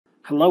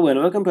Hello and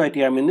welcome to IT.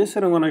 In this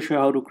video, I'm going to show you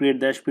how to create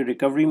the HP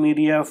recovery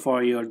media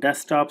for your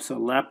desktops or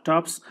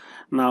laptops.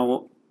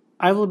 Now,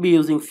 I will be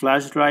using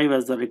flash drive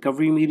as the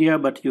recovery media,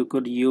 but you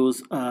could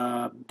use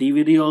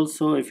DVD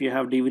also. If you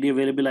have DVD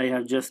available, I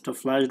have just a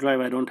flash drive.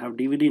 I don't have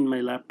DVD in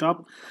my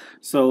laptop.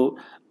 So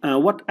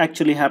what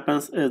actually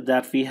happens is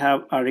that we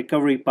have a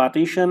recovery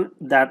partition.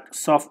 That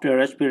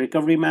software HP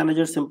Recovery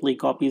Manager simply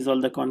copies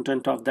all the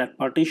content of that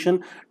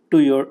partition to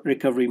your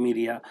recovery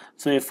media.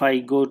 So if I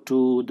go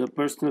to the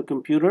personal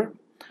computer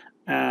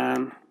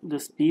and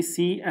this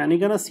PC, and you're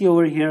gonna see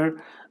over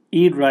here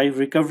E drive,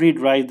 recovery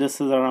drive. This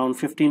is around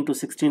 15 to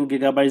 16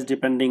 gigabytes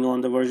depending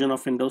on the version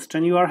of Windows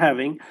 10 you are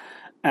having,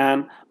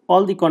 and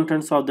all the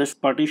contents of this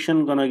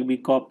partition gonna be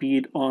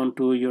copied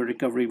onto your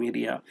recovery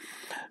media.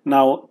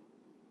 Now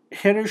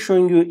here is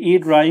showing you E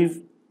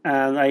drive,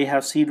 and I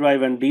have C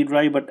drive and D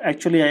drive, but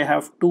actually I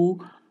have two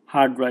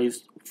hard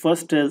drives.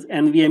 First is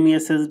NVMe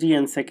SSD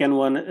and second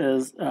one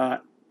is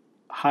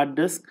hard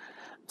disk.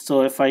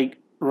 So if I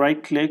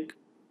right click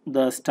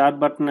the start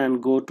button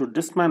and go to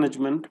disk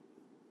management,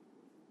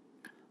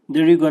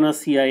 there you're gonna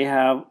see I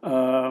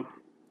have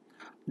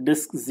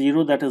disk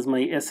 0, that is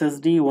my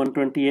SSD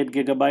 128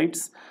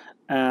 gigabytes,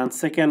 and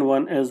second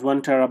one is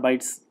 1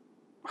 terabytes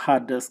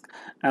hard disk,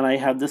 and I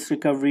have this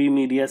recovery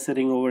media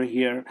sitting over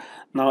here.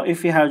 Now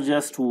if you have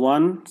just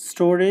one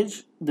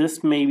storage,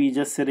 this may be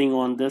just sitting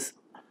on this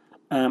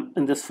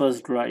in this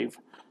first drive.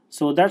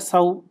 So that's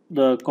how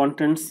the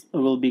contents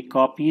will be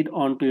copied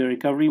onto your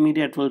recovery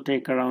media. It will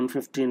take around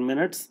 15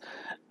 minutes.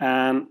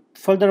 And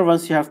further,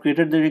 once you have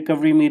created the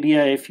recovery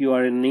media, if you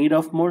are in need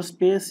of more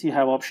space, you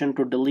have option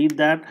to delete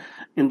that.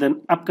 In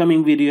the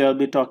upcoming video, I'll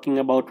be talking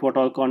about what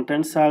all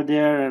contents are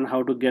there and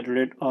how to get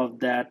rid of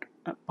that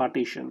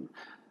partition.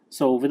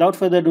 So without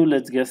further ado,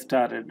 let's get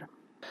started.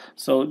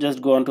 So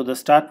just go onto the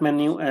start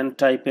menu and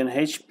type in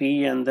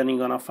HP, and then you're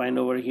gonna find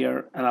over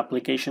here an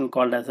application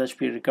called as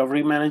HP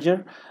Recovery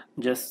Manager.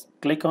 Just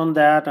click on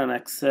that and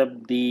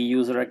accept the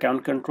user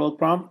account control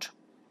prompt,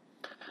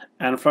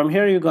 and from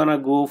here you're gonna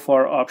go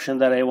for option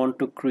that I want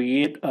to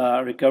create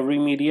a recovery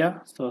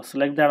media. So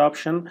select that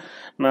option.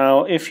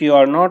 Now if you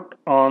are not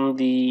on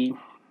the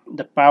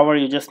power,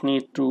 you just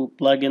need to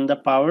plug in the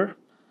power.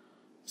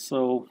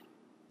 So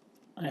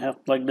I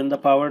have plugged in the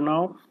power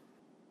now.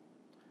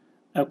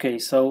 Okay,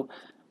 so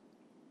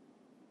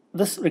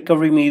this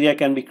recovery media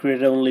can be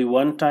created only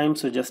one time,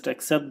 so just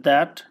accept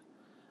that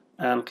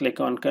and click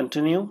on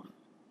continue.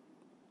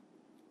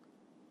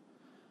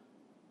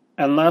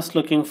 And last,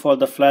 looking for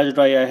the flash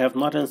drive I have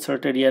not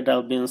inserted yet,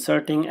 I'll be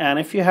inserting. And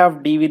if you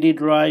have DVD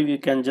drive, you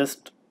can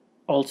just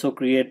also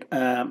create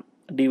a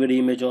DVD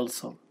image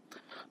also.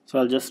 So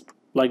I'll just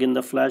plug in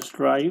the flash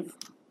drive.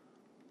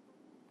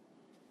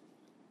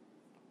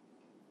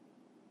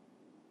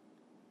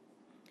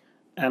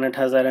 And it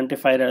has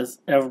identified as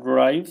F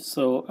drive,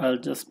 so I'll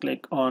just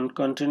click on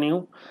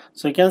continue.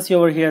 So you can see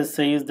over here it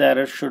says that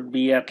it should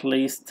be at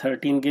least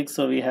 13 gigs,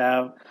 so we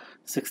have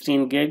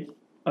 16 gig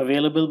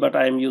available, but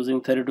I'm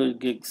using 32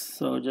 gigs,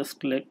 so just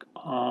click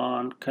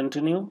on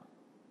continue,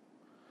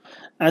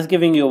 as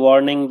giving you a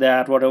warning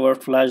that whatever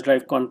flash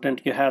drive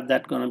content you have,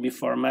 that's going to be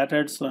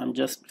formatted. So I'm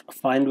just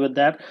fine with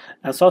that.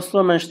 And so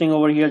also mentioning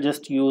over here,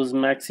 just use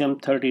maximum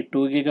 32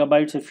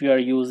 gigabytes. If you are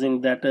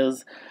using that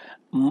is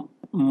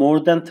more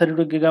than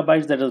 32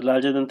 gigabytes, that is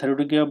larger than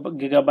 32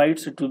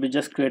 gigabytes, it will be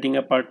just creating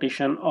a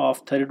partition of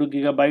 32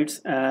 gigabytes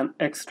and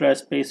extra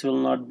space will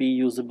not be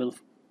usable.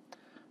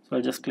 So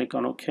I'll just click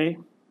on OK,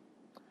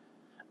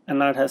 and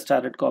now it has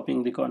started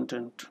copying the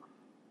content.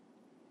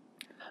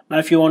 Now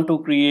if you want to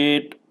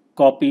create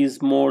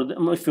copies more,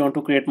 if you want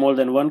to create more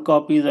than one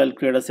copies, I'll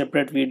create a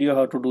separate video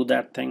how to do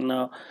that thing.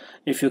 Now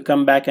if you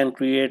come back and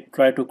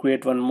try to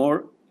create one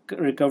more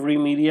recovery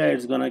media,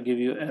 it's gonna give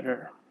you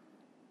error.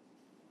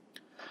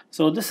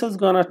 So this is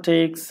gonna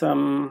take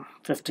some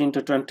 15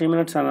 to 20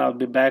 minutes, and I'll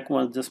be back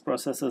once this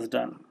process is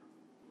done.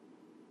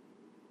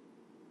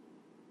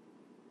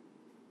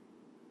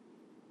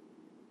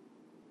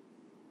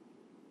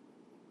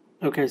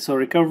 Okay, so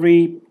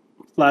recovery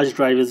flash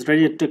drive is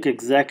ready. It took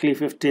exactly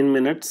 15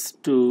 minutes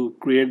to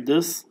create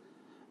this,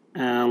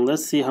 and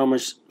let's see how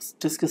much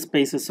disk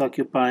space it's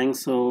occupying.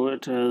 So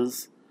it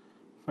is,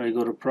 if I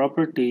go to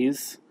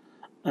properties,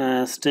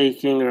 it's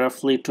taking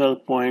roughly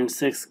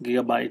 12.6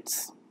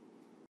 gigabytes.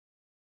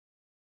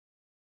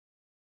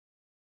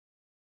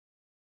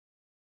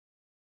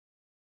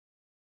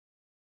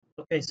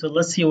 Okay, so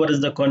let's see what is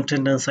the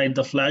content inside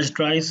the flash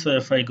drive. So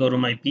if I go to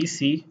my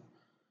PC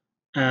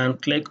and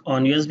click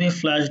on USB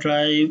flash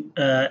drive,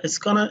 it's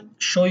gonna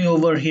show you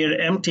over here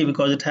empty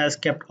because it has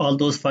kept all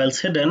those files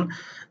hidden.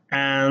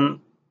 And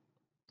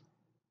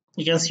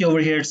you can see over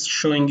here it's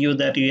showing you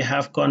that you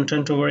have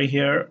content over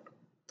here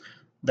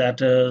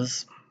that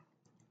is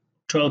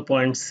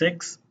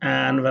 12.6,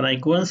 and when I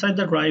go inside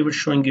the drive, it's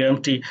showing you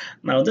empty.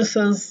 Now this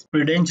is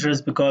pretty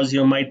dangerous because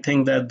you might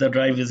think that the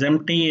drive is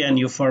empty and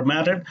you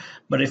format it,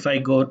 but if I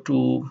go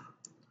to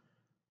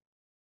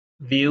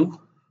view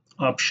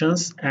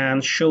options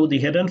and show the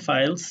hidden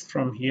files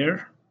from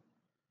here,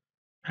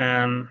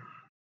 and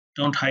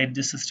don't hide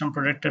the system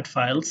protected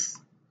files.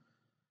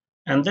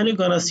 And then you're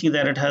gonna see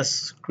that it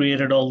has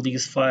created all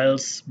these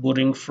files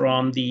booting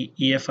from the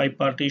EFI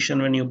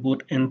partition when you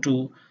boot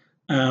into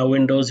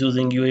Windows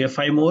using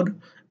UEFI mode.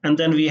 And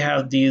then we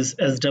have these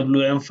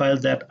SWM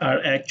files that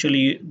are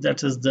actually,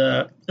 that is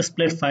the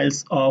split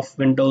files of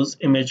Windows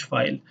image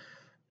file.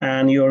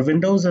 And your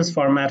Windows is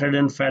formatted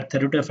in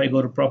FAT32. If I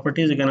go to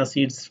properties, you're gonna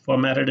see it's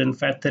formatted in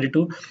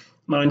FAT32.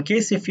 Now, in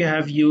case if you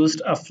have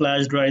used a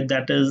flash drive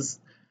that is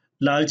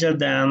larger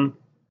than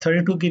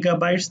 32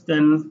 gigabytes,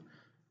 then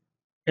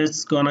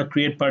it's gonna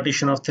create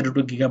partition of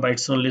 32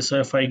 gigabytes only. So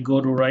if I go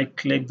to right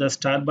click the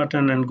start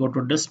button and go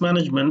to disk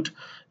management,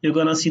 you're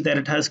gonna see that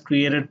it has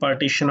created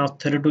partition of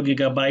 32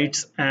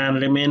 gigabytes,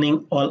 and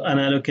remaining all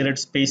unallocated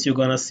space you're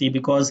gonna see,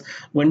 because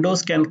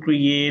Windows can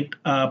create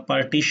a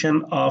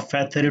partition of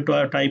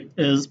FAT32 type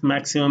is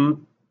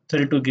maximum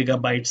 32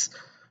 gigabytes.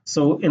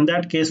 So in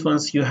that case,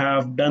 once you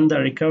have done the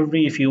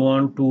recovery, if you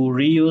want to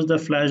reuse the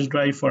flash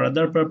drive for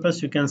other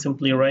purpose, you can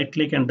simply right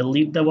click and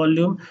delete the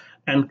volume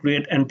and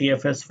create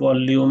NTFS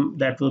volume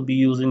that will be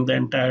using the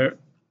entire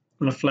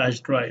flash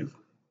drive.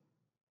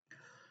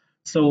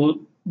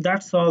 So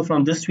that's all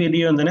from this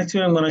video. In the next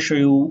video, I'm going to show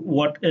you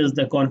what is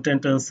the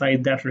content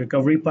inside that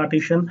recovery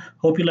partition.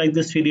 Hope you like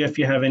this video. If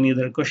you have any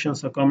other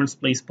questions or comments,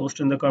 please post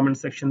in the comment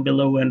section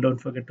below, and don't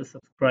forget to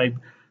subscribe.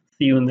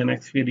 See you in the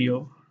next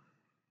video.